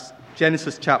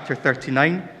Genesis chapter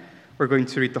 39. We're going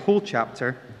to read the whole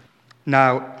chapter.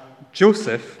 Now,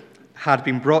 Joseph had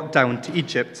been brought down to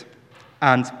Egypt,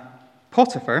 and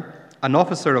Potiphar, an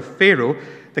officer of Pharaoh,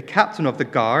 the captain of the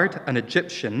guard, an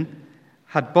Egyptian,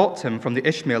 had bought him from the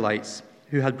Ishmaelites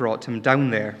who had brought him down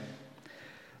there.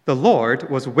 The Lord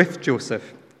was with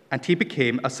Joseph, and he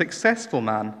became a successful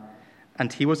man,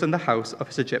 and he was in the house of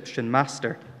his Egyptian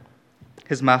master.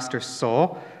 His master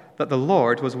saw that the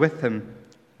Lord was with him,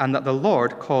 and that the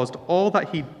Lord caused all that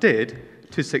he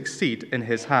did to succeed in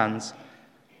his hands.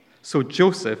 So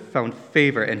Joseph found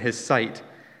favor in his sight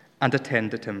and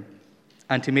attended him.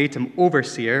 And he made him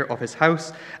overseer of his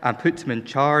house and put him in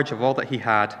charge of all that he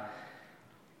had.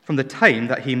 From the time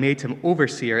that he made him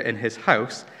overseer in his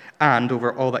house and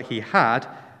over all that he had,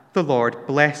 the Lord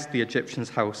blessed the Egyptian's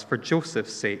house for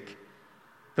Joseph's sake.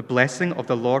 The blessing of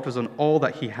the Lord was on all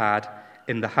that he had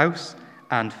in the house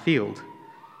and field,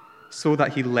 so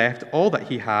that he left all that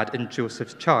he had in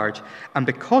Joseph's charge, and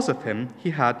because of him he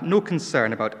had no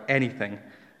concern about anything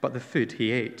but the food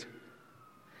he ate.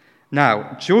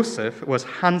 Now Joseph was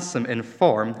handsome in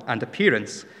form and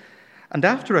appearance, and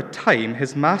after a time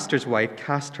his master's wife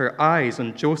cast her eyes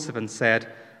on Joseph and said,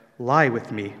 "Lie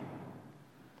with me."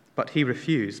 But he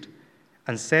refused,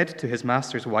 and said to his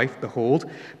master's wife, "Behold,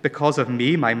 because of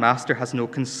me my master has no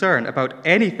concern about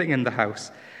anything in the house,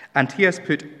 and he has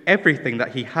put everything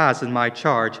that he has in my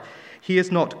charge. He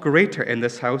is not greater in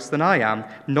this house than I am,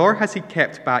 nor has he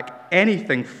kept back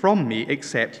anything from me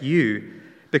except you,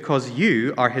 because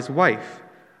you are his wife.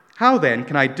 How then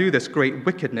can I do this great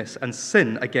wickedness and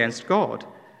sin against God?"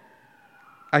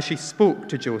 As she spoke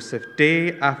to Joseph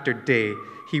day after day,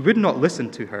 he would not listen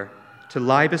to her, to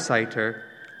lie beside her,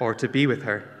 or to be with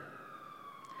her.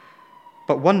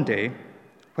 But one day,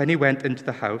 when he went into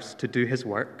the house to do his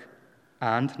work,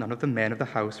 and none of the men of the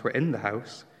house were in the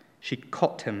house, she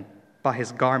caught him by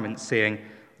his garment, saying,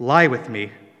 "Lie with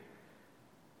me."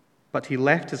 But he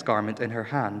left his garment in her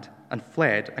hand and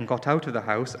fled and got out of the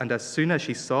house. And as soon as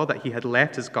she saw that he had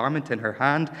left his garment in her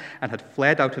hand and had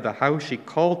fled out of the house, she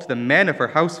called to the men of her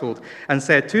household and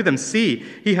said to them, "See,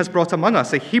 he has brought among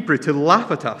us a Hebrew to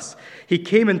laugh at us. He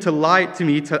came in to lie to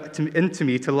me, into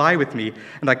me to lie with me,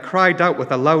 and I cried out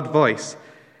with a loud voice.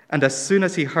 And as soon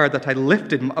as he heard that I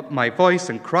lifted up my voice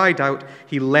and cried out,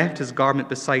 he left his garment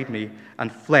beside me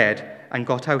and fled and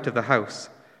got out of the house."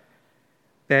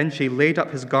 Then she laid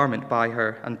up his garment by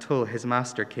her until his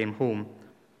master came home.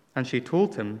 And she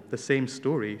told him the same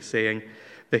story, saying,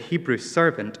 "The Hebrew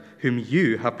servant whom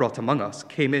you have brought among us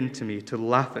came in to me to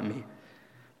laugh at me.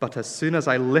 But as soon as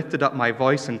I lifted up my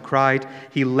voice and cried,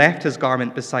 he left his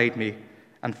garment beside me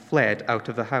and fled out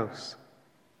of the house."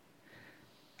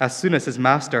 As soon as his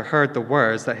master heard the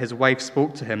words that his wife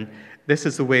spoke to him, "This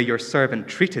is the way your servant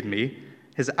treated me,"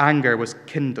 his anger was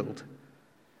kindled.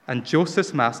 And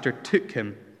Joseph's master took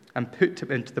him and put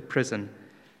him into the prison,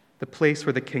 the place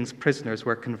where the king's prisoners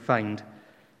were confined,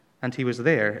 and he was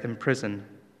there in prison.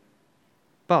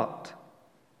 But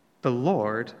the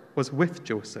Lord was with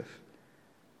Joseph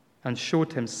and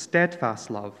showed him steadfast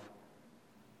love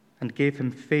and gave him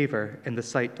favor in the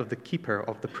sight of the keeper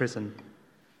of the prison.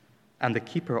 And the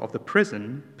keeper of the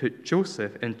prison put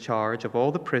Joseph in charge of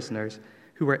all the prisoners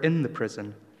who were in the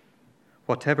prison.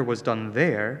 Whatever was done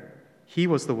there, he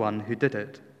was the one who did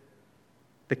it.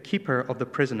 The keeper of the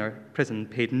prison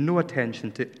paid no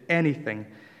attention to anything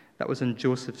that was in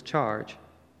Joseph's charge,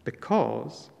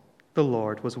 because the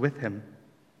Lord was with him.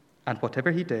 And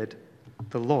whatever he did,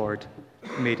 the Lord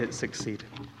made it succeed.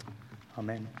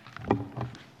 Amen.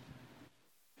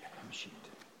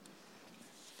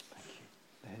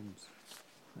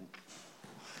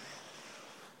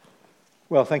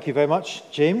 Well, thank you very much,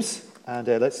 James. And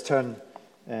let's turn,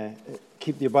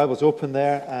 keep your Bibles open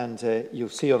there, and you'll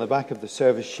see on the back of the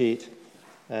service sheet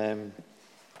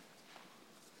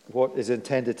what is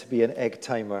intended to be an egg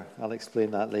timer. I'll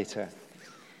explain that later.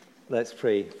 Let's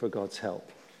pray for God's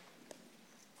help.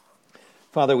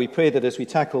 Father, we pray that as we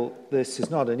tackle this, is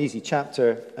not an easy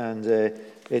chapter, and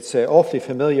it's awfully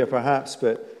familiar perhaps,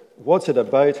 but what's it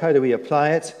about? How do we apply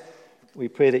it? We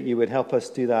pray that you would help us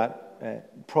do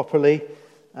that properly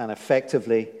and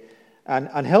effectively.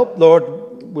 And help, Lord,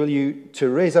 will you, to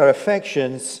raise our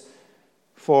affections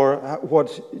for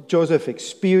what Joseph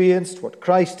experienced, what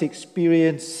Christ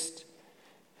experienced,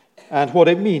 and what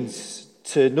it means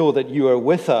to know that you are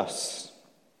with us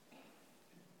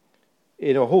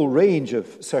in a whole range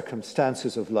of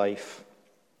circumstances of life.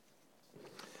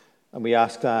 And we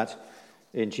ask that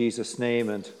in Jesus' name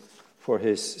and for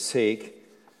his sake.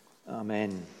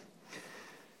 Amen.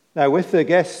 Now, with the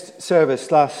guest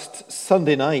service last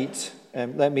Sunday night,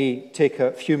 let me take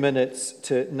a few minutes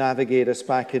to navigate us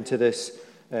back into this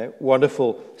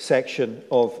wonderful section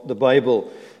of the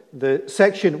Bible. The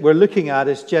section we're looking at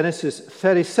is Genesis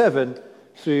 37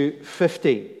 through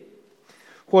 50.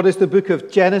 What is the book of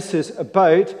Genesis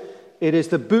about? It is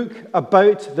the book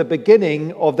about the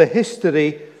beginning of the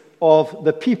history of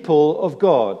the people of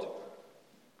God.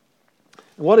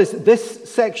 What is this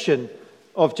section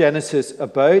of Genesis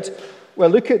about? Well,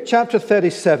 look at chapter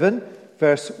 37,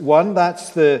 verse 1.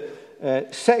 That's the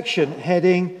section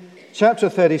heading. Chapter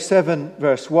 37,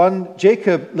 verse 1.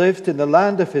 Jacob lived in the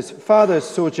land of his father's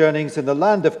sojournings in the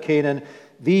land of Canaan.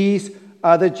 These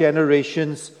are the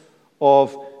generations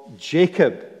of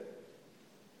Jacob.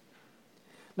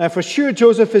 Now, for sure,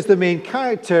 Joseph is the main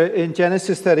character in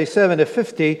Genesis 37 to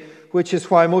 50, which is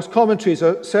why most commentaries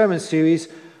or sermon series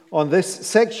on this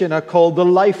section are called The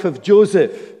Life of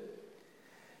Joseph.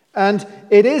 And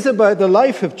it is about the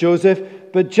life of Joseph,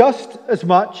 but just as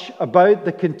much about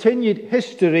the continued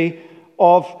history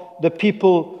of the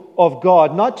people of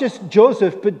God. Not just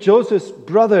Joseph, but Joseph's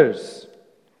brothers.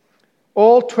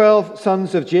 All 12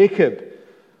 sons of Jacob,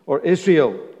 or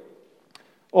Israel.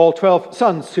 All 12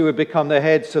 sons who would become the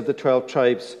heads of the 12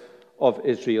 tribes of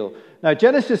Israel. Now,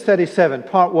 Genesis 37,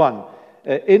 part 1,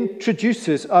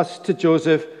 introduces us to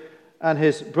Joseph and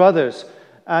his brothers.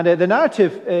 And the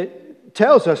narrative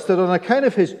tells us that on account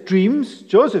of his dreams,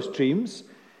 Joseph's dreams,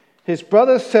 his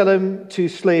brothers sell him to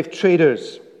slave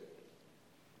traders.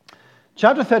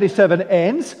 Chapter 37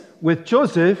 ends with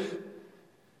Joseph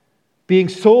being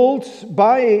sold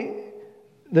by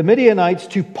the Midianites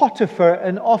to Potiphar,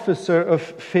 an officer of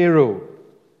Pharaoh.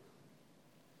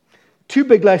 Two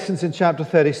big lessons in chapter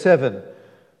 37.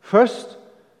 First,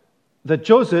 that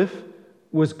Joseph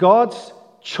was God's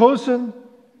chosen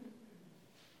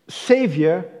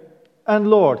Savior and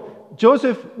Lord.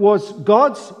 Joseph was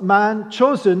God's man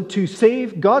chosen to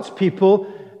save God's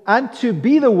people and to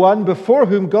be the one before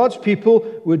whom God's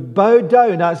people would bow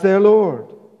down as their Lord.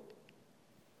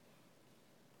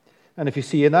 And if you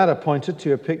see in that I pointed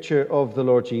to a picture of the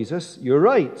Lord Jesus, you're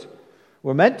right.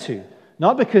 We're meant to.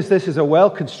 Not because this is a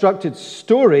well-constructed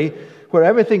story where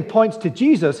everything points to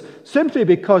Jesus, simply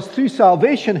because through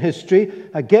salvation history,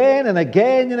 again and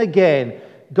again and again,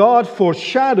 God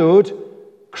foreshadowed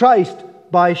Christ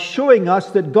by showing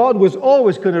us that God was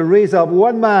always going to raise up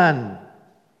one man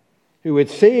who would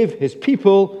save his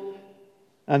people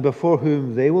and before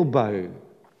whom they will bow.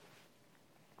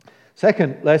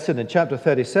 Second lesson in chapter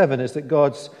 37 is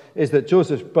that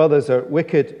Joseph's brothers are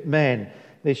wicked men.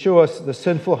 They show us the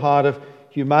sinful heart of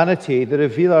humanity. They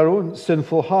reveal our own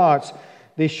sinful hearts.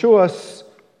 They show us,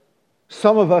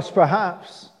 some of us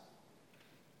perhaps,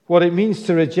 what it means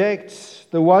to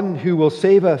reject the one who will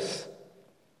save us.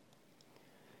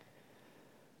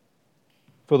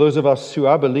 For those of us who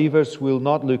are believers, we'll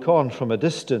not look on from a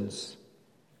distance.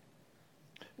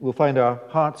 We'll find our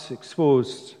hearts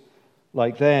exposed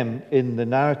like them in the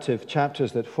narrative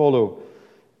chapters that follow,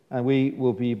 and we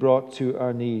will be brought to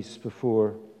our knees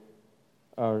before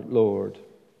our Lord.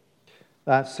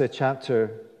 That's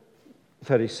chapter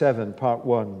 37, part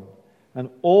 1. And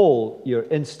all your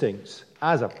instincts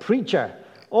as a preacher,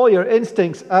 all your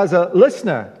instincts as a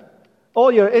listener,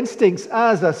 all your instincts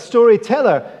as a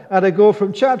storyteller, and I go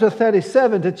from chapter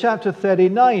 37 to chapter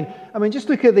 39. I mean, just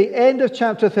look at the end of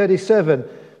chapter 37,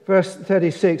 verse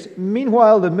 36.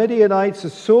 Meanwhile, the Midianites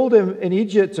had sold him in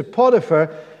Egypt to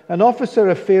Potiphar, an officer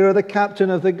of Pharaoh, the captain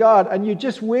of the guard. And you're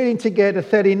just waiting to get to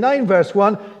 39, verse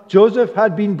 1. Joseph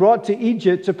had been brought to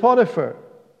Egypt to Potiphar.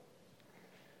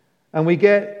 And we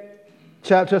get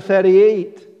chapter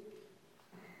 38,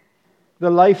 the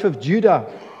life of Judah,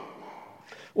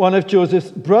 one of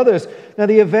Joseph's brothers. Now,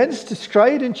 the events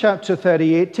described in chapter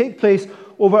 38 take place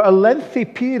over a lengthy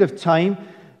period of time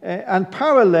and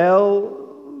parallel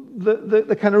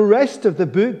the kind of rest of the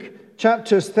book,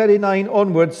 chapters 39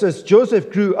 onwards, as Joseph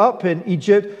grew up in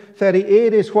Egypt.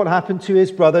 38 is what happened to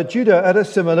his brother Judah at a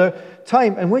similar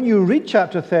time. And when you read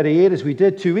chapter 38, as we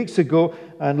did 2 weeks ago,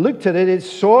 and looked at it, it's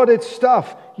sordid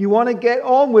stuff. You want to get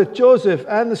on with Joseph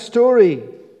and the story.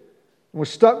 We're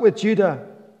stuck with Judah,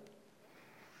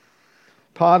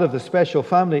 part of the special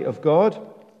family of God.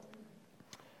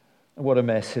 And what a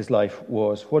mess his life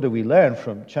was. What do we learn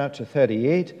from chapter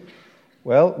 38?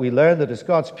 Well, we learn that as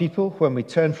God's people, when we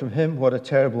turn from him, what a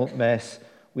terrible mess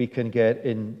we can get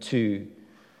into.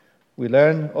 We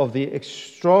learn of the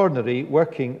extraordinary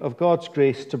working of God's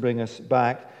grace to bring us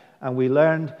back, and we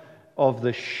learned of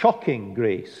the shocking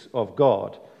grace of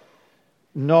God,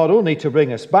 not only to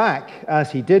bring us back,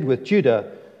 as he did with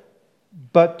Judah,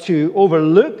 but to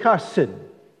overlook our sin,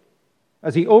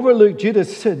 as he overlooked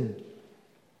Judah's sin,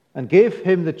 and gave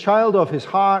him the child of his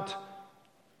heart.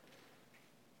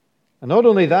 And not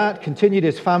only that, continued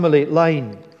his family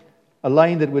line, a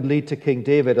line that would lead to King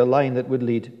David, a line that would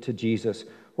lead to Jesus.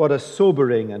 What a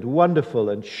sobering and wonderful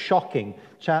and shocking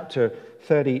chapter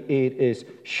 38 is.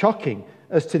 Shocking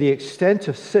as to the extent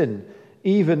of sin,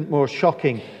 even more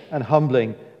shocking and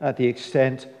humbling at the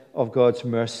extent of God's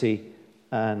mercy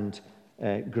and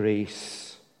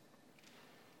grace.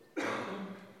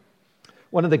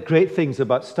 One of the great things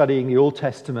about studying the Old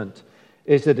Testament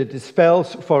is that it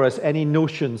dispels for us any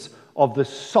notions of the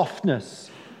softness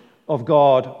of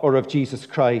God or of Jesus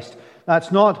Christ.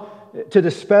 That's not to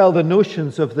dispel the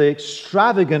notions of the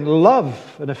extravagant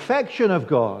love and affection of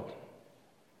God,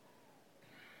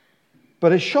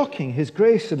 but it's shocking, his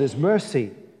grace and his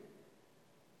mercy.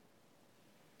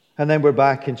 And then we're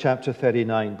back in chapter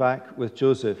 39, back with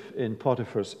Joseph in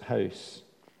Potiphar's house.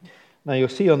 Now you'll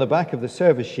see on the back of the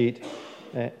service sheet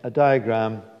a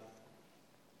diagram.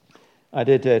 I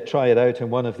did try it out in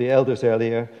one of the elders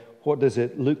earlier. What does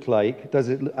it look like?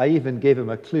 I even gave him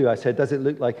a clue. I said, does it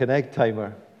look like an egg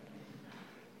timer?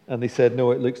 And they said,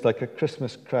 no, it looks like a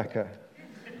Christmas cracker.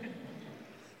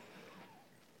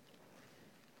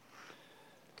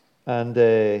 And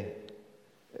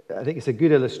I think it's a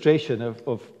good illustration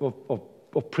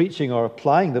of preaching or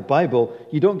applying the Bible.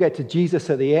 You don't get to Jesus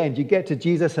at the end. You get to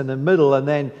Jesus in the middle, and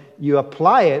then you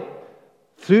apply it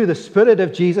through the Spirit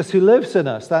of Jesus who lives in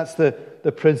us. That's the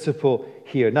principle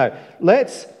here. Now,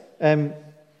 let's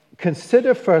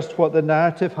consider first what the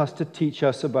narrative has to teach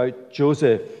us about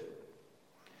Joseph.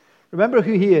 Remember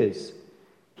who he is.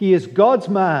 He is God's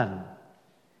man.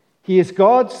 He is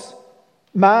God's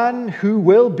man who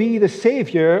will be the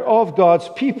Savior of God's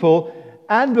people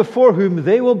and before whom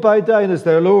they will bow down as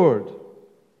their Lord.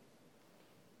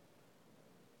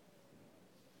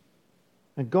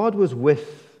 And God was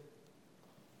with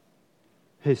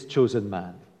his chosen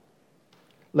man.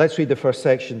 Let's read the first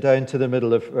section down to the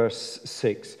middle of verse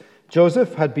 6.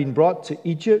 Joseph had been brought to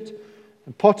Egypt,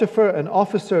 and Potiphar, an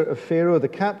officer of Pharaoh, the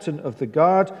captain of the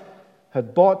guard,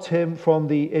 had bought him from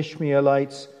the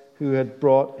Ishmaelites who had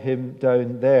brought him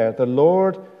down there. The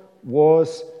Lord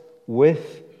was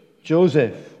with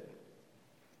Joseph,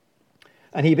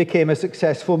 and he became a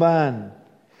successful man,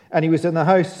 and he was in the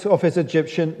house of his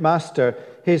Egyptian master.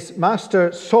 His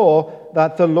master saw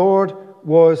that the Lord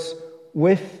was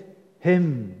with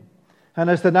him. And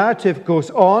as the narrative goes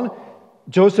on,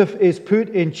 Joseph is put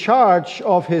in charge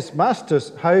of his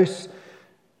master's house.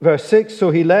 Verse 6,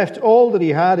 so he left all that he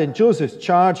had in Joseph's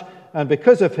charge, and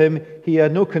because of him, he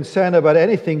had no concern about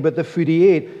anything but the food he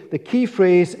ate. The key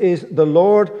phrase is, the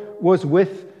Lord was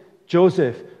with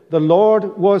Joseph. The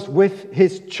Lord was with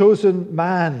his chosen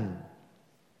man.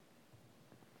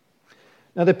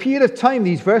 Now, the period of time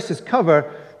these verses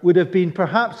cover would have been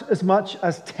perhaps as much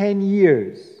as 10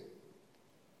 years.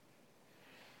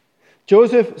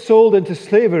 Joseph, sold into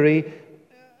slavery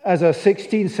as a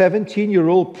 16,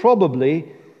 17-year-old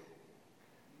probably,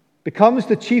 becomes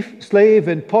the chief slave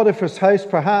in Potiphar's house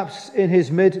perhaps in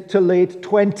his mid to late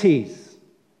 20s.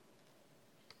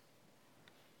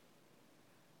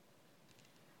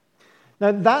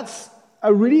 Now that's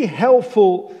a really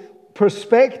helpful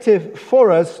perspective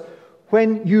for us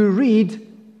when you read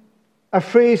a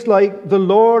phrase like, the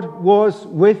Lord was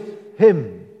with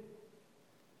him.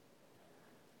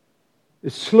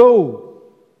 It's slow.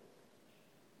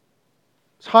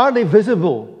 It's hardly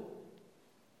visible.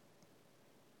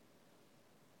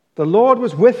 The Lord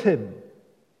was with him.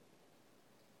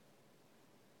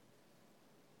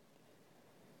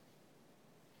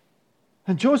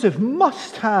 And Joseph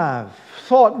must have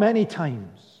thought many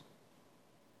times,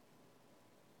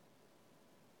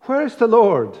 where is the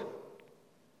Lord?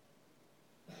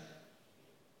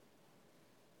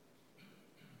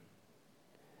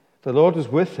 The Lord was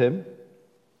with him.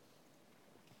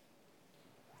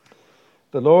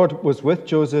 The Lord was with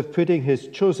Joseph, putting his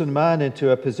chosen man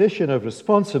into a position of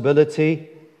responsibility.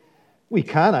 We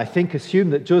can, I think,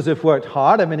 assume that Joseph worked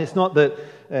hard. I mean, it's not that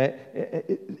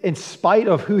in spite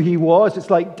of who he was, it's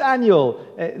like Daniel.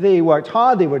 They worked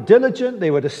hard, they were diligent,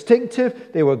 they were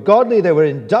distinctive, they were godly, they were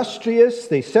industrious,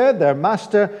 they served their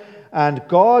master, and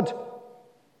God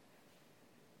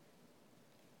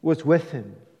was with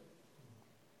him.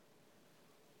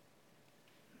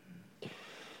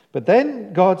 But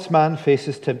then God's man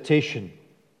faces temptation.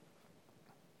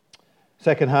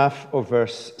 Second half of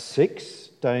verse 6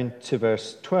 down to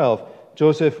verse 12.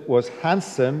 Joseph was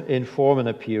handsome in form and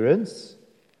appearance.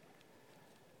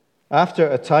 After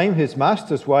a time, his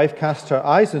master's wife cast her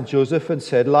eyes on Joseph and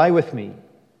said, "Lie with me."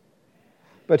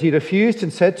 But he refused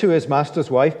and said to his master's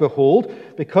wife, Behold,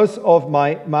 because of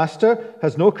my master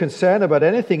has no concern about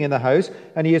anything in the house,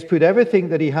 and he has put everything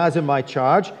that he has in my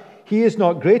charge, he is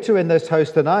not greater in this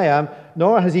house than I am,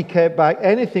 nor has he kept back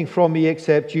anything from me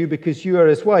except you, because you are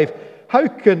his wife. How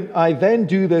can I then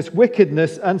do this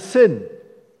wickedness and sin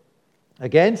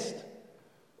against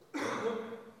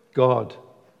God?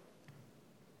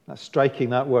 That's striking,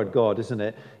 that word God, isn't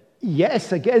it?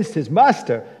 Yes, against his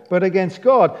master, but against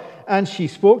God. And she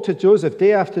spoke to Joseph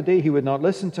day after day. He would not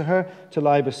listen to her, to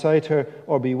lie beside her,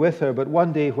 or be with her. But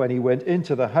one day when he went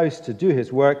into the house to do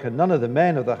his work, and none of the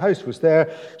men of the house was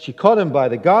there, she caught him by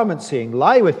the garment, saying,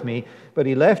 Lie with me. But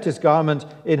he left his garment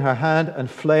in her hand and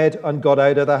fled and got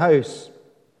out of the house.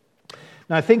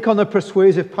 Now think on the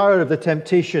persuasive power of the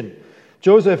temptation.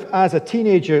 Joseph, as a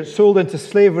teenager, sold into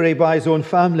slavery by his own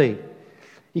family.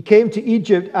 He came to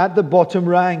Egypt at the bottom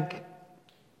rank.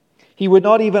 He would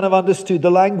not even have understood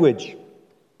the language.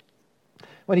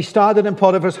 When he started in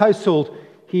Potiphar's household,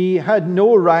 he had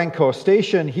no rank or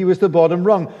station. He was the bottom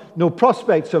rung. No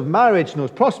prospects of marriage, no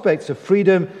prospects of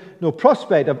freedom, no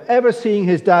prospect of ever seeing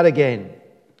his dad again.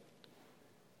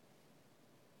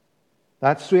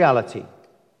 That's reality.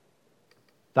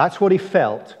 That's what he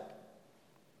felt.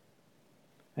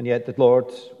 And yet the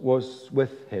Lord was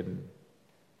with him.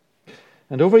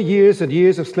 And over years and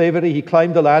years of slavery, he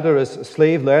climbed the ladder as a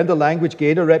slave, learned the language,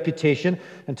 gained a reputation,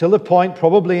 until the point,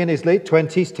 probably in his late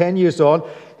 20s, 10 years on,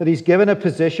 that he's given a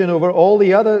position over all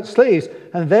the other slaves.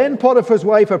 And then Potiphar's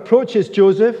wife approaches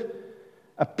Joseph,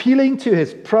 appealing to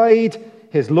his pride,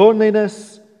 his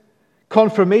loneliness,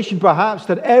 confirmation perhaps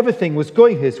that everything was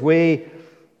going his way.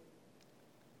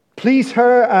 Please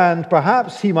her, and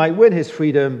perhaps he might win his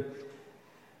freedom.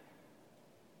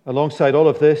 Alongside all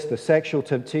of this, the sexual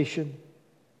temptation,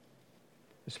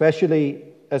 especially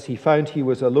as he found he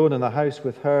was alone in the house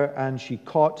with her, and she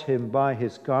caught him by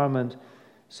his garment,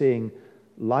 saying,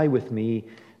 Lie with me.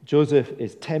 Joseph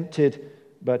is tempted,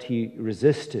 but he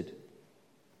resisted.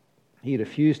 He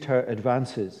refused her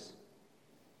advances.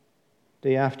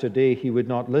 Day after day, he would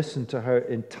not listen to her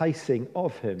enticing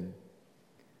of him.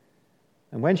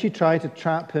 And when she tried to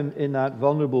trap him in that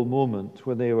vulnerable moment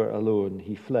when they were alone,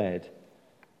 he fled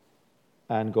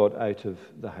and got out of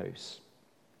the house.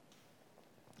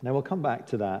 Now we'll come back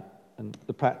to that and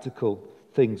the practical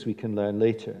things we can learn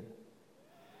later.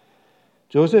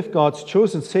 Joseph, God's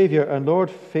chosen Savior and Lord,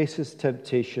 faces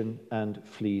temptation and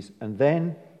flees, and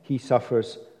then he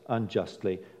suffers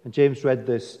unjustly. And James read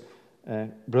this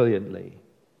brilliantly.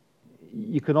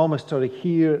 You can almost sort of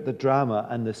hear the drama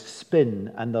and the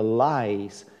spin and the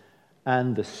lies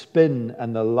and the spin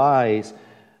and the lies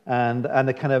and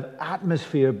the kind of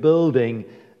atmosphere building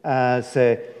as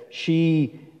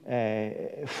she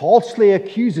falsely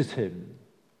accuses him.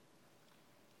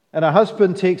 And her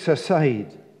husband takes her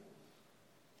side.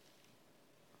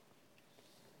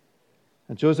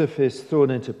 And Joseph is thrown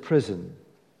into prison.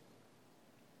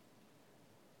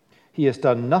 He has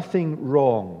done nothing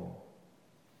wrong.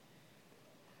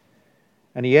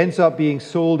 And he ends up being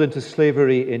sold into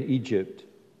slavery in Egypt.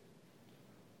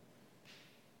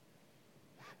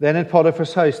 Then in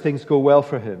Potiphar's house, things go well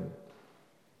for him.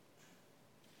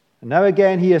 And now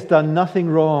again, he has done nothing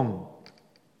wrong.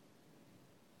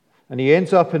 And he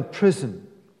ends up in prison.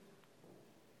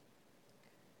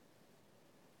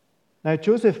 Now,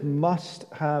 Joseph must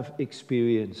have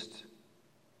experienced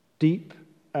deep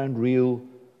and real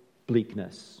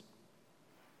bleakness,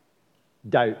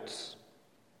 doubts,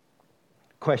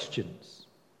 questions.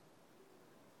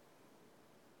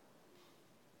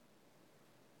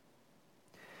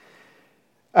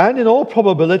 And in all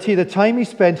probability, the time he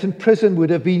spent in prison would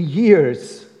have been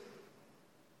years.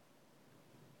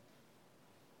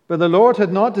 But the Lord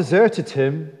had not deserted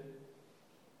him.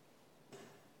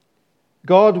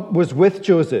 God was with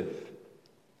Joseph.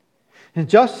 And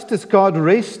just as God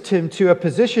raised him to a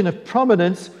position of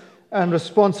prominence and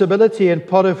responsibility in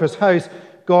Potiphar's house,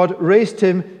 God raised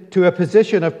him to a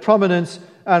position of prominence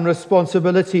and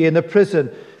responsibility in the prison.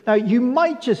 Now,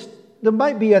 there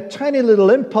might be a tiny little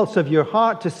impulse of your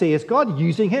heart to say, is God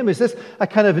using him? Is this a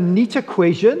kind of neat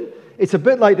equation? It's a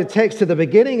bit like the text at the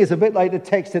beginning, it's a bit like the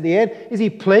text at the end. Is he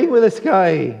playing with this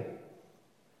guy?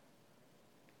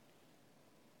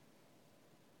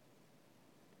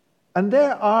 And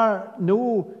there are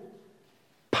no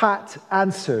pat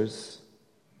answers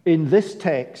in this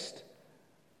text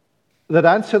that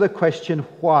answer the question,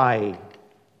 why?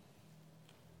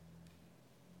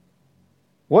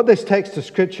 What this text of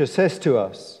Scripture says to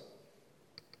us,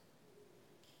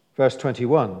 verse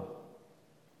 21,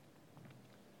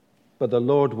 but the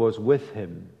Lord was with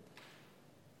him.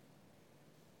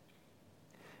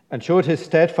 and showed his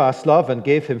steadfast love and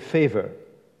gave him favor.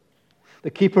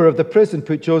 The keeper of the prison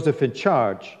put Joseph in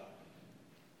charge.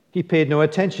 He paid no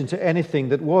attention to anything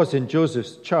that was in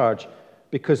Joseph's charge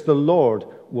because the Lord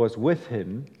was with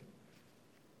him.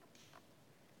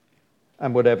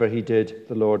 And whatever he did,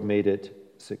 the Lord made it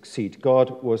succeed.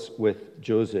 God was with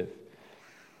Joseph.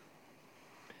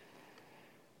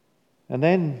 And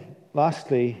then,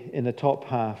 lastly, in the top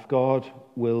half, God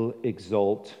will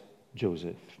exalt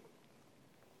Joseph.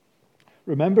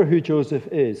 Remember who Joseph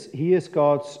is. He is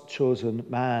God's chosen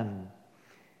man.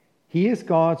 He is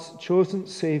God's chosen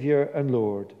Savior and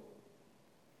Lord.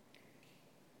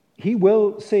 He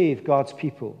will save God's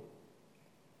people.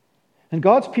 And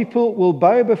God's people will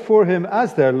bow before him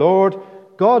as their Lord.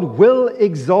 God will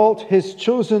exalt his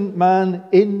chosen man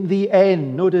in the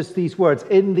end. Notice these words,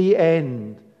 in the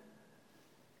end.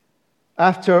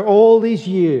 After all these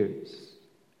years.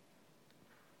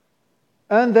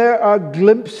 And there are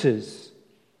glimpses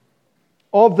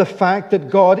of the fact that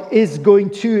God is going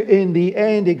to, in the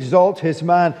end, exalt his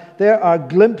man. There are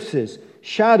glimpses,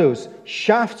 shadows,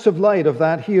 shafts of light of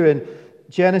that here in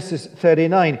Genesis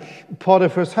 39.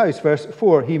 Potiphar's house, verse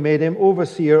 4, he made him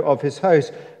overseer of his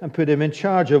house and put him in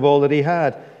charge of all that he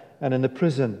had. And in the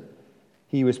prison,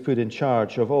 he was put in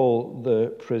charge of all the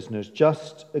prisoners.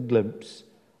 Just a glimpse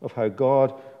of how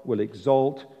God will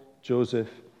exalt Joseph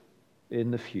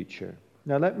in the future.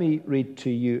 Now let me read to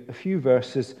you a few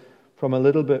verses from a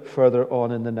little bit further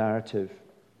on in the narrative.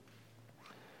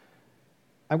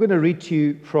 I'm going to read to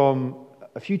you from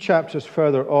a few chapters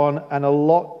further on, and a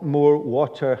lot more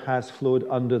water has flowed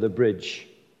under the bridge.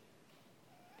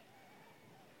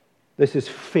 This is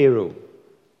Pharaoh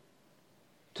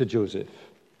to Joseph.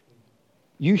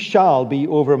 You shall be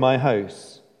over my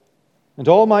house, and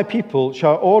all my people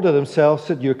shall order themselves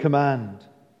at your command.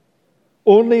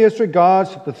 Only as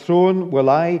regards the throne will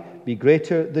I be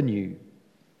greater than you.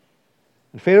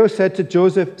 And Pharaoh said to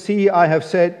Joseph, see, I have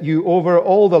set you over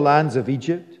all the lands of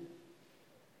Egypt.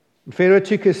 And Pharaoh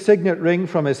took his signet ring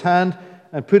from his hand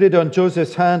and put it on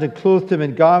Joseph's hand and clothed him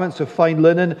in garments of fine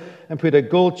linen and put a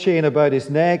gold chain about his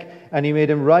neck. And he made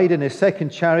him ride in his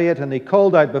second chariot, and they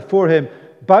called out before him,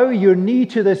 bow your knee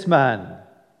to this man.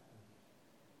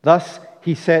 Thus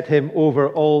he set him over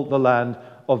all the land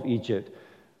of Egypt.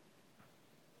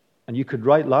 And you could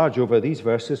write large over these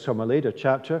verses from a later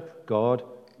chapter. God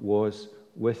was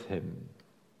with him.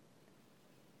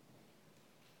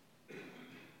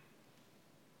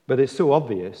 But it's so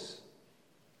obvious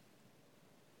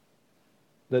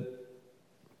that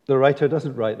the writer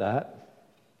doesn't write that.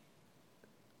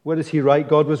 Where does he write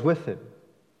God was with him?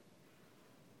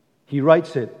 He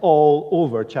writes it all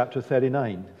over chapter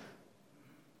 39.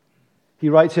 He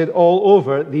writes it all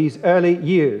over these early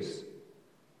years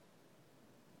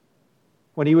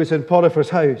when he was in Potiphar's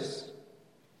house.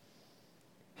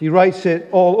 He writes it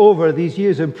all over these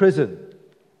years in prison.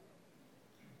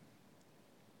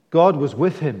 God was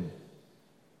with him.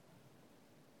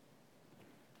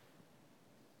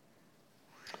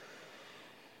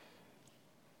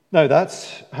 Now,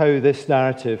 that's how this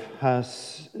narrative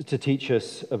has to teach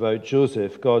us about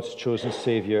Joseph, God's chosen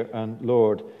Savior and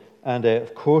Lord. And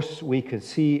of course, we can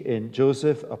see in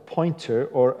Joseph a pointer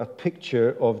or a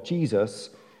picture of Jesus,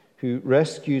 who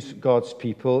rescues God's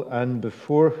people and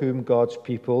before whom God's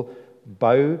people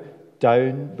bow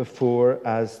down before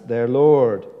as their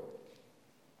Lord.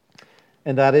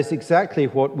 And that is exactly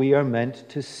what we are meant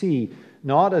to see.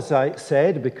 Not, as I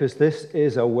said, because this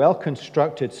is a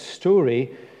well-constructed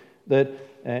story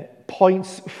that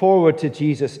points forward to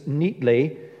Jesus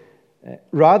neatly,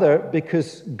 rather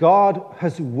because God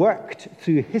has worked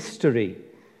through history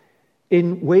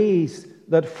in ways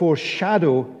that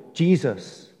foreshadow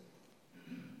Jesus.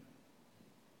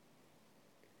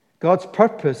 God's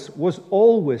purpose was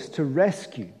always to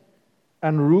rescue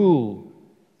and rule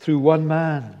through one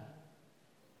man.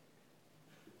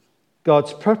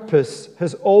 God's purpose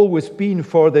has always been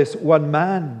for this one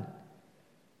man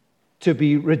to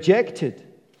be rejected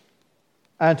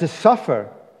and to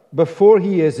suffer before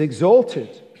he is exalted.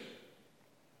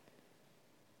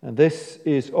 And this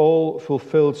is all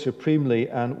fulfilled supremely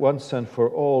and once and for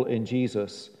all in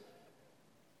Jesus.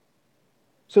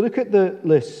 So look at the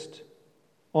list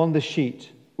on the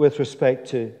sheet with respect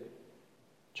to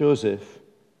Joseph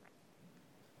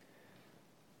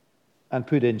and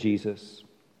put in Jesus.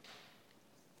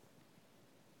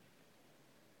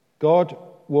 God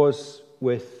was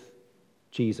with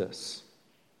Jesus.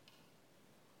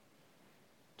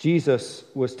 Jesus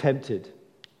was tempted,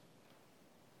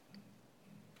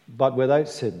 but without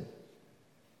sin.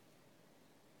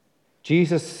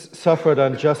 Jesus suffered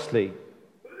unjustly.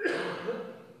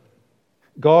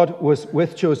 God was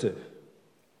with Joseph.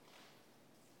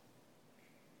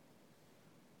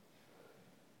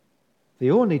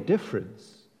 The only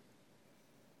difference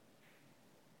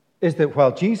is that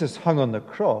while Jesus hung on the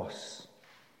cross,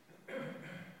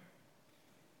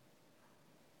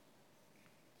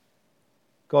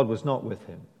 God was not with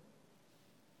him.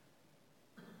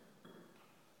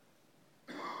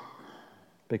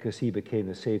 Because he became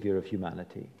the Savior of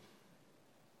humanity.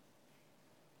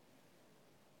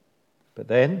 But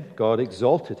then God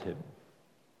exalted him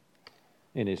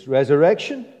in his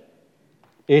resurrection,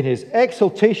 in his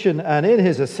exaltation, and in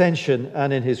his ascension,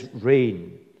 and in his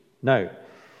reign. Now,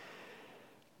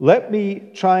 let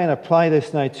me try and apply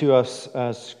this now to us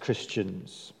as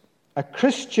Christians. A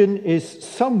Christian is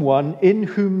someone in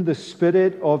whom the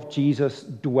Spirit of Jesus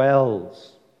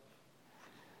dwells.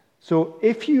 So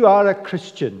if you are a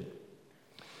Christian,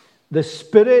 the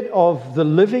Spirit of the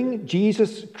living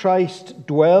Jesus Christ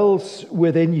dwells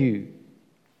within you.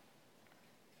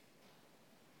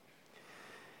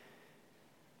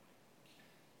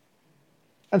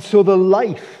 And so the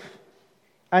life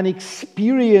and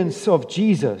experience of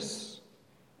Jesus,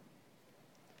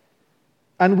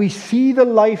 and we see the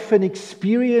life and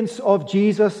experience of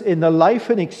Jesus in the life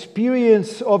and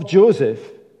experience of Joseph,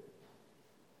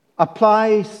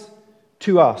 applies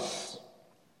to us.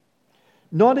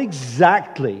 Not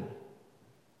exactly,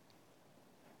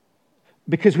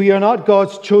 because we are not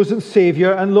God's chosen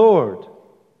Savior and Lord.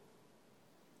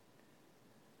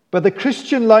 But the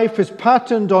Christian life is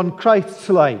patterned on Christ's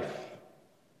life.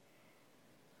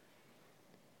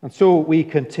 And so we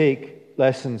can take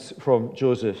lessons from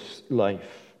Joseph's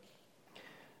life.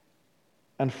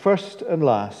 And first and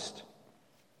last,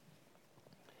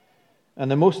 and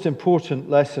the most important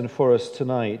lesson for us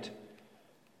tonight,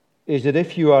 is that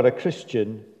if you are a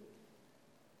Christian,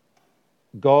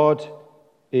 God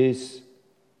is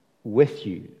with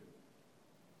you.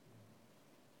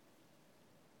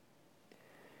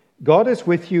 God is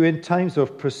with you in times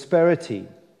of prosperity,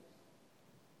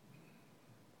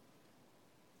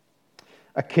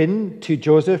 akin to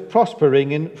Joseph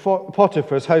prospering in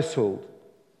Potiphar's household,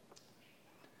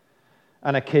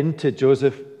 and akin to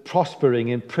Joseph prospering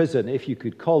in prison, if you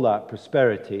could call that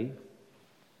prosperity.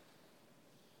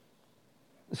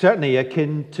 Certainly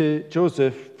akin to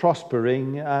Joseph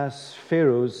prospering as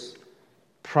Pharaoh's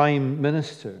prime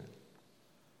minister.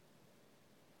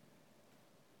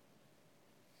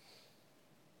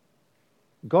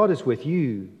 God is with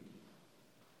you.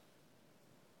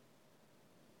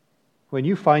 When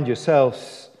you find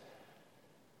yourselves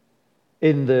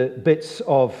in the bits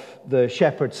of the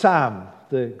Shepherd Sam,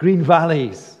 the green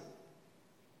valleys,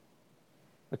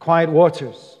 the quiet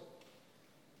waters,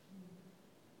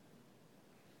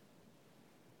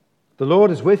 the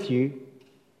Lord is with you,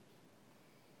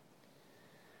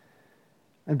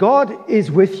 and God is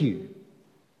with you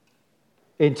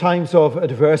in times of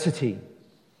adversity,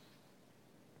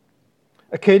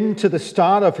 akin to the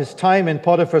start of his time in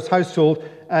Potiphar's household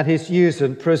and his years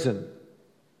in prison.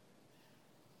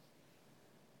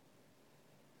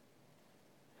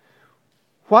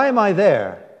 Why am I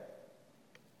there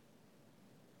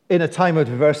in a time of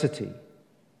adversity?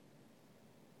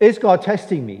 Is God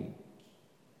testing me?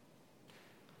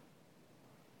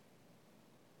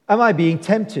 Am I being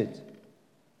tempted?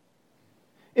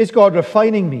 Is God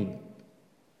refining me?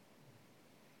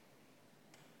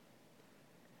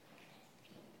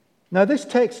 Now, this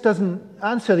text doesn't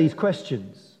answer these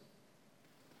questions.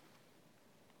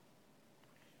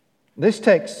 This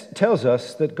text tells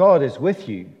us that God is with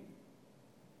you.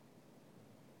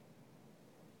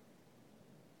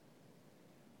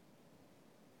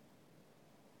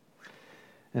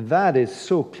 And that is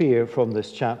so clear from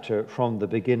this chapter, from the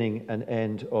beginning and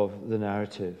end of the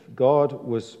narrative. God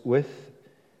was with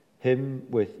him,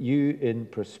 with you in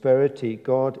prosperity.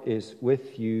 God is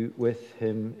with you, with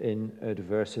him in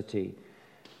adversity.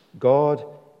 God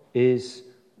is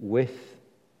with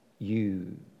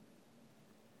you.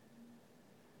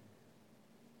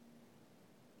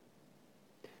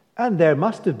 And there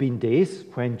must have been days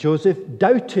when Joseph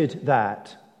doubted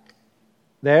that.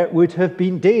 There would have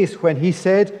been days when he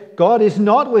said, God is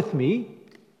not with me,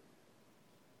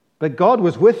 but God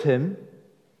was with him.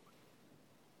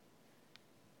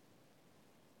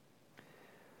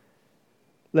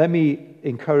 Let me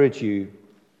encourage you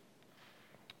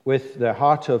with the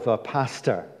heart of a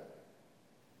pastor,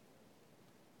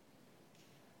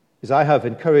 as I have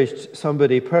encouraged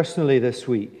somebody personally this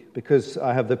week, because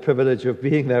I have the privilege of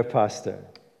being their pastor.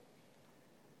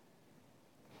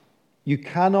 You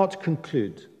cannot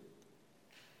conclude,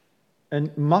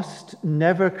 and must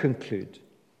never conclude,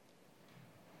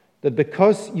 that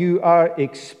because you are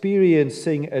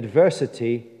experiencing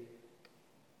adversity,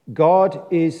 God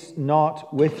is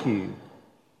not with you.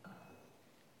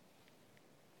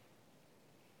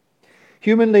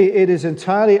 Humanly, it is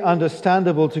entirely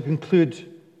understandable to conclude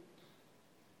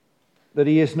that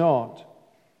he is not.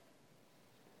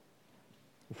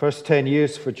 The first 10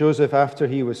 years for Joseph after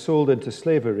he was sold into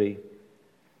slavery,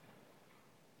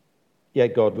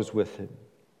 yet God was with him.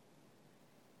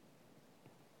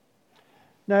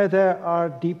 Now, there are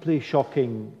deeply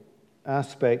shocking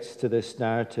aspects to this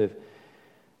narrative,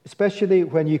 especially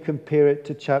when you compare it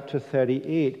to chapter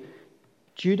 38.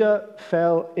 Judah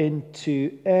fell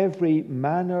into every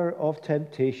manner of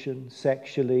temptation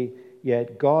sexually,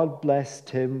 yet God blessed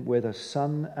him with a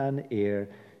son and heir.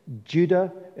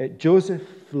 Joseph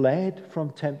fled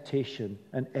from temptation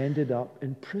and ended up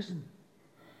in prison.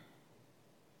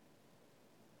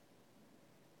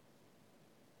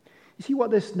 You see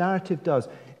what this narrative does?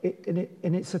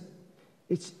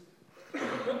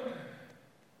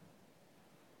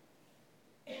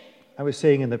 I was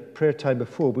saying in the prayer time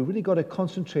before, we really got to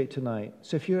concentrate tonight.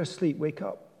 So if you're asleep, wake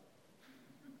up.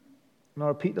 And I'll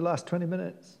repeat the last 20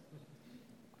 minutes.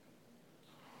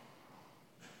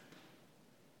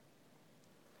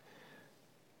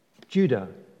 Judah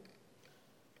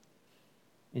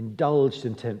indulged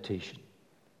in temptation.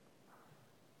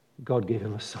 God gave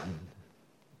him a son.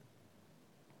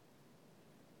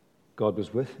 God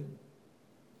was with him.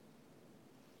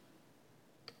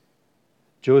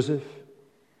 Joseph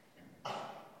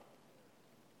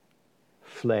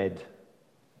fled,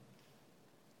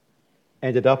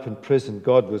 ended up in prison.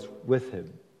 God was with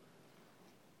him.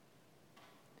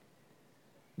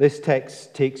 This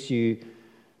text takes you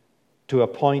to a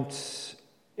point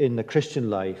in the Christian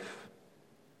life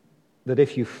that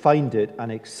if you find it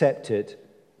and accept it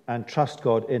and trust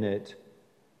God in it,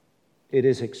 it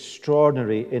is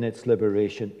extraordinary in its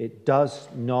liberation. It does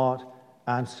not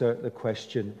answer the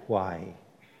question, why?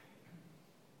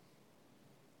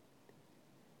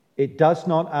 It does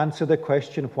not answer the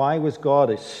question, why was God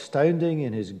astounding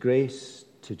in his grace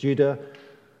to Judah?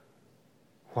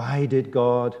 Why did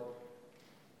God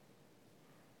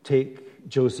take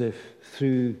Joseph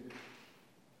through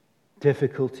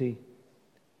difficulty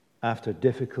after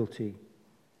difficulty?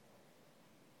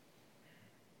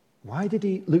 Why did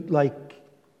he look like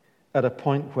at a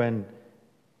point when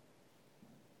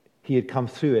he had come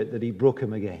through it that he broke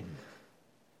him again?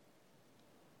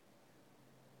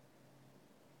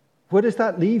 Where does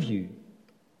that leave you?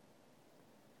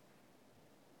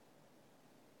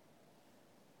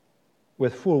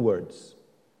 With 4 words.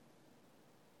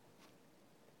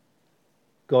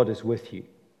 God is with you.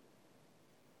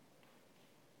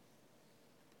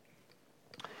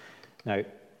 Now,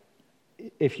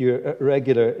 if you're a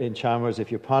regular in Chalmers, if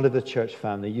you're part of the church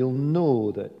family, you'll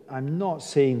know that I'm not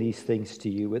saying these things to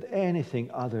you with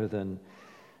anything other than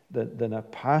a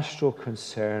pastoral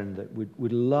concern that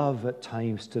would love at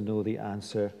times to know the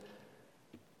answer,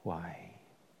 why?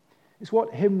 It's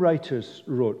what hymn writers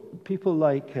wrote. People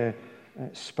like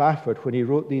Spafford, when he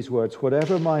wrote these words,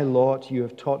 "Whatever my lot, you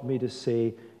have taught me to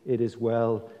say, it is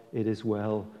well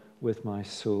with my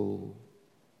soul."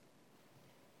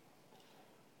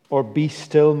 Or "Be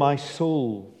still, my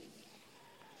soul."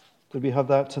 Did we have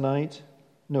that tonight?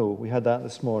 No, we had that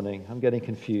this morning. I'm getting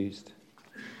confused.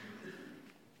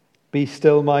 "Be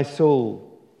still, my soul."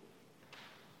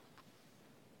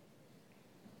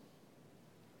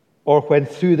 Or "When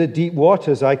through the deep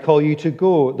waters I call you to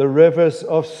go, the rivers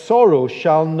of sorrow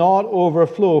shall not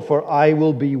overflow, for I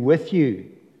will be with you.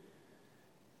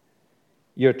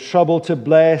 Your trouble to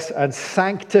bless and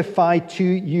sanctify to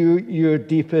you your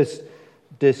deepest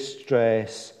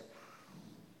distress."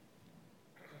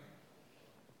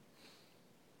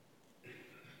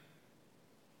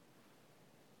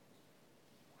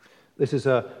 This is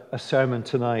a sermon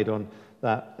tonight on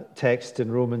that text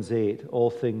in Romans 8,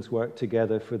 "All things work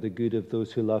together for the good of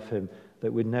those who love him,"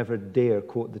 that would never dare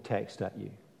quote the text at you.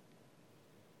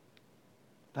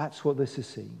 That's what this is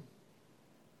saying.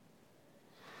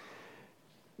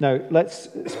 Now, let's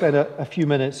spend a few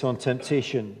minutes on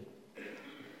temptation.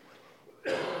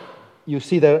 You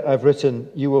see there I've written,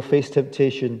 "You will face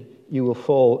temptation, you will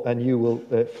fall, and you will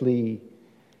flee."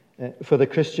 For the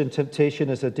Christian, temptation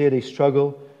is a daily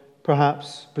struggle,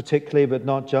 perhaps particularly, but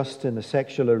not just in the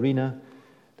sexual arena.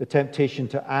 The temptation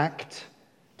to act,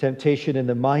 temptation in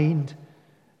the mind,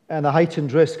 and a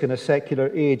heightened risk in a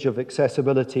secular age of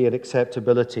accessibility and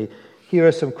acceptability. Here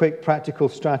are some quick practical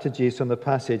strategies from the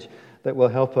passage that will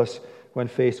help us when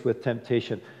faced with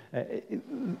temptation.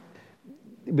 It'd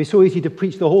be so easy to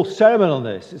preach the whole sermon on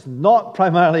this. It's not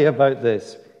primarily about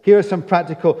this. Here are some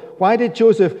practical. Why did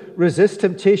Joseph resist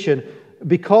temptation?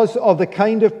 Because of the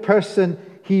kind of person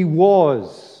he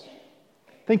was.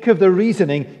 Think of the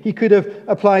reasoning. He could have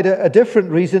applied a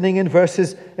different reasoning in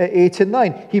verses 8 and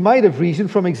 9. He might have reasoned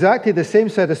from exactly the same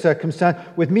set of circumstance.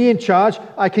 With me in charge,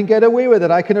 I can get away with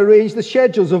it. I can arrange the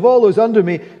schedules of all those under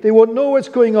me. They won't know what's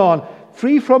going on.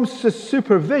 Free from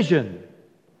supervision.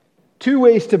 Two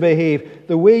ways to behave.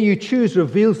 The way you choose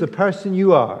reveals the person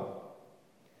you are.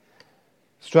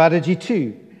 Strategy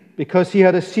 2. Because he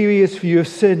had a serious view of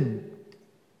sin.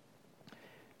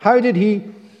 How did he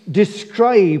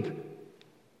describe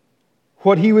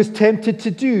what he was tempted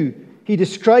to do? He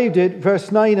described it,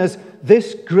 verse 9, as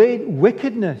this great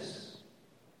wickedness.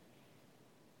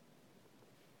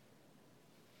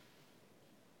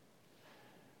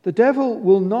 The devil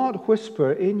will not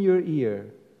whisper in your ear,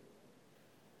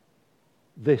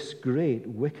 this great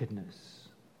wickedness.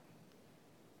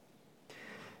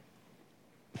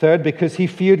 Third, because he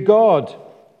feared God.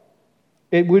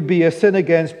 It would be a sin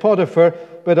against Potiphar,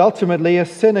 but ultimately a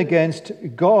sin against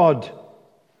God.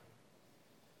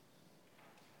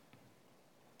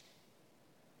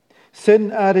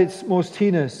 Sin at its most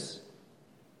heinous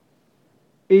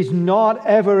is not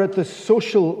ever at the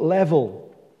social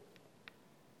level.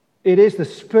 It is the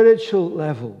spiritual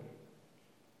level.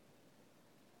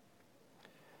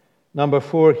 Number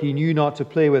 4, he knew not to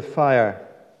play with fire.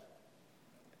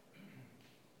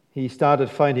 He started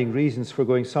finding reasons for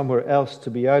going somewhere else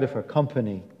to be out of her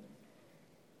company.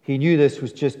 He knew this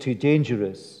was just too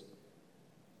dangerous.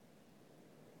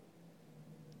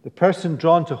 The person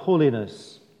drawn to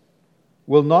holiness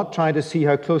will not try to see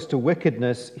how close to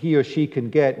wickedness he or she can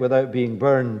get without being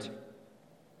burned.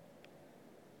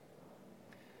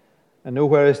 And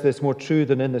nowhere is this more true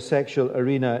than in the sexual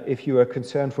arena. If you are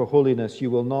concerned for holiness,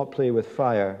 you will not play with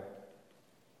fire.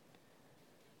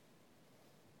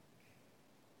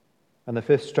 And the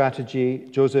 5th strategy,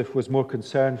 Joseph was more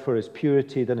concerned for his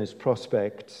purity than his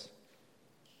prospects.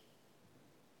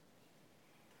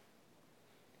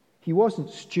 He wasn't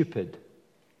stupid.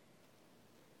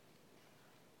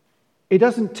 It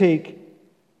doesn't take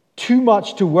too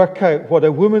much to work out what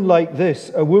a woman like this,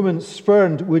 a woman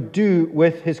spurned, would do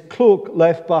with his cloak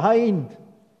left behind.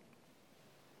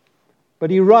 But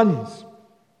he runs.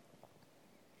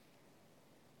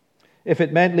 If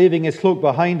it meant leaving his cloak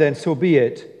behind, then so be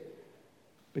it.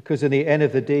 Because in the end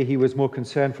of the day, he was more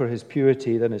concerned for his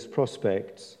purity than his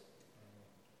prospects.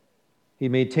 He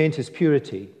maintained his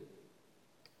purity,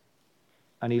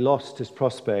 and he lost his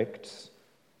prospects.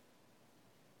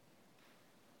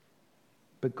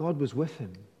 But God was with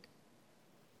him.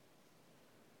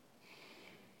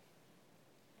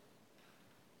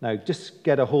 Now, just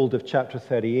get a hold of chapter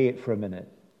 38 for a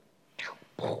minute.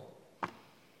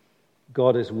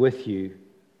 God is with you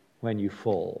when you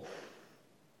fall.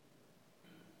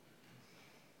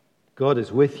 God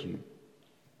is with you.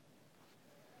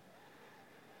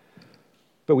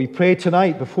 But we prayed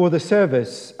tonight before the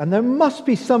service, and there must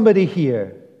be somebody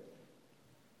here.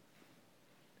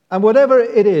 And whatever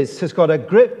it is has got a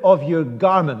grip of your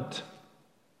garment.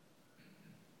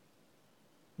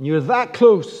 And you're that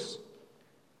close.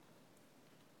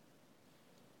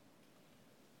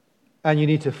 And you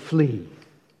need to flee.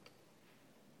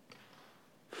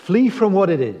 Flee from what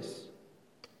it is.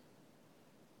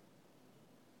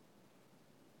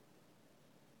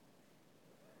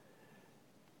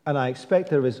 And I expect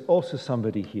there is also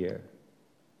somebody here,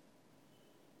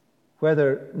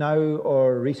 whether now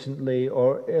or recently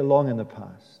or long in the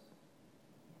past.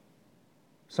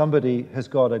 Somebody has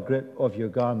got a grip of your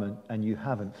garment and you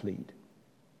haven't fled.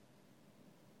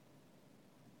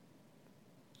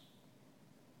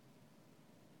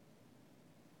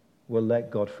 Well,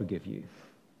 let God forgive you.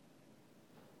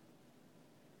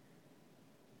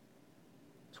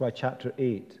 That's why chapter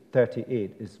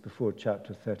 38 is before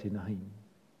chapter 39.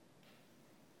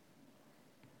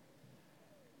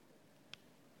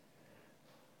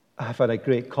 I've had a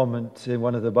great comment in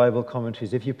one of the Bible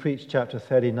commentaries. If you preach chapter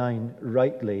 39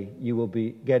 rightly, you will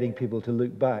be getting people to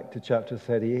look back to chapter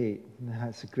 38.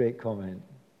 That's a great comment.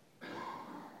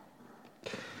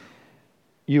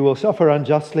 You will suffer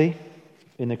unjustly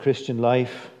in the Christian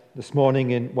life. This morning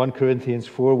in 1 Corinthians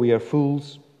 4, we are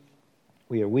fools,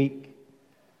 we are weak,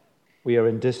 we are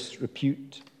in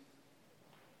disrepute,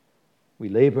 we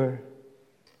labor,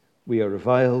 we are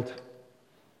reviled,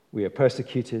 we are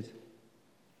persecuted,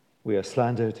 we are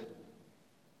slandered.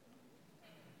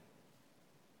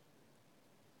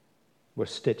 We're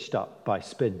stitched up by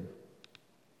spin.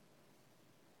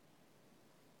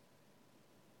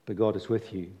 But God is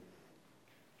with you.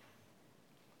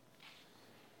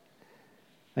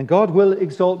 And God will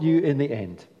exalt you in the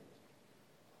end.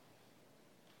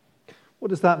 What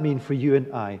does that mean for you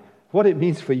and I? What it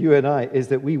means for you and I is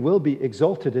that we will be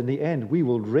exalted in the end. We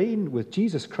will reign with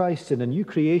Jesus Christ in a new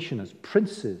creation as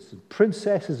princes and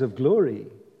princesses of glory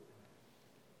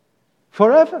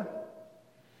forever.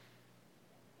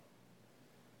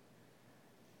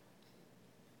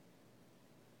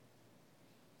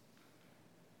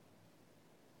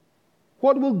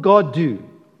 What will God do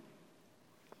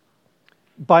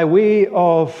by way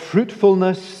of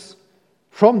fruitfulness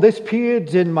from this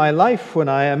period in my life when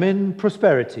I am in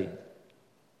prosperity?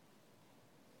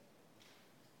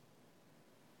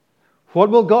 What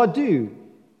will God do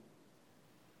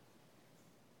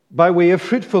by way of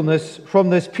fruitfulness from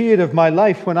this period of my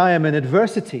life when I am in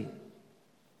adversity?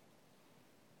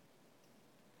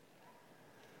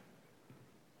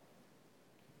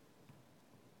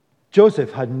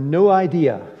 Joseph had no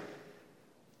idea.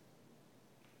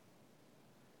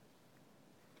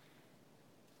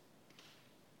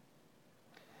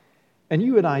 And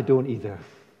you and I don't either.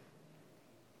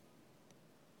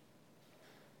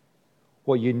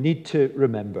 What you need to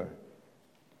remember.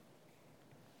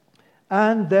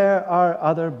 And there are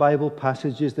other Bible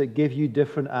passages that give you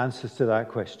different answers to that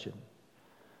question.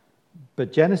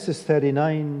 But Genesis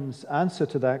 39's answer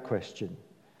to that question,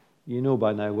 you know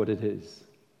by now what it is.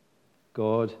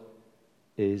 God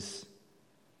is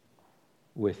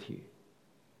with you.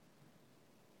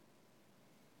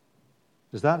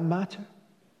 Does that matter?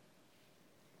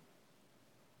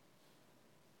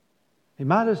 It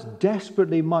matters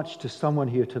desperately much to someone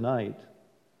here tonight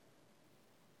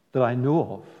that I know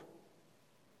of.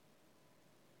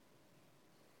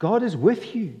 God is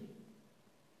with you.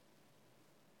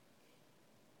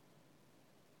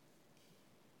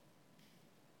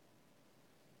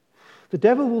 The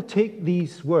devil will take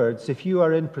these words, if you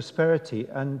are in prosperity,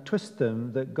 and twist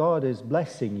them that God is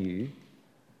blessing you.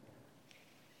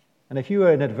 And if you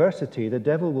are in adversity, the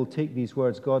devil will take these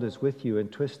words, God is with you,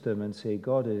 and twist them and say,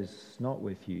 God is not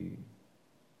with you.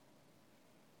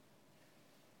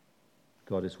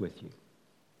 God is with you.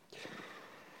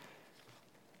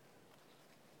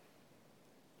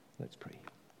 Let's pray.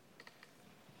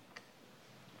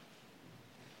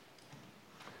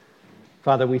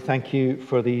 Father, we thank you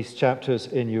for these chapters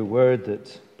in your word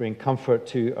that bring comfort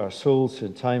to our souls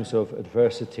in times of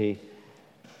adversity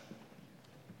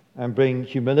and bring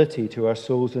humility to our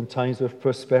souls in times of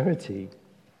prosperity.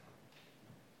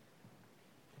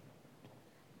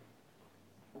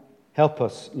 Help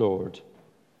us, Lord,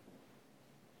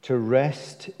 to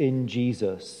rest in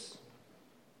Jesus,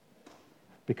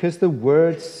 because the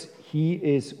words, He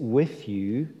is with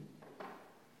you,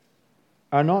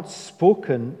 are not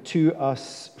spoken to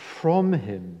us from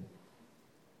Him.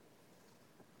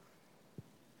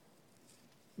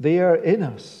 They are in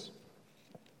us,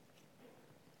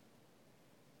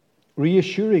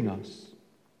 reassuring us,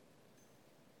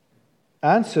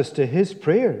 answers to His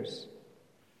prayers,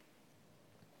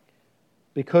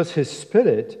 because His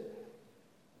Spirit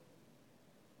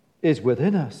is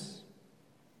within us.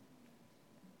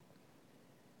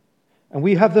 And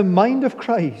we have the mind of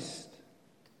Christ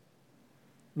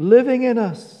living in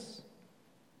us,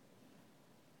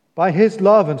 by His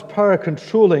love and power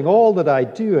controlling all that I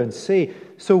do and say,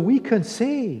 so we can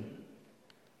say,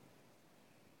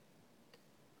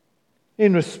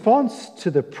 in response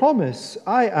to the promise,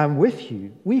 I am with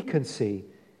you, we can say,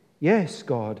 yes,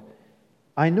 God,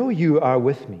 I know you are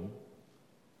with me.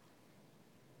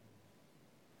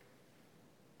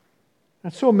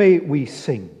 And so may we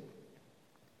sing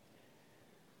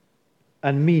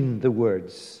and mean the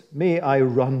words, may I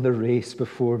run the race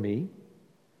before me,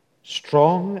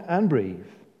 strong and brave,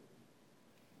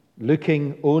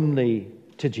 looking only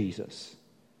to Jesus,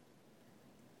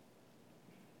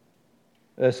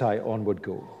 as I onward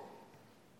go.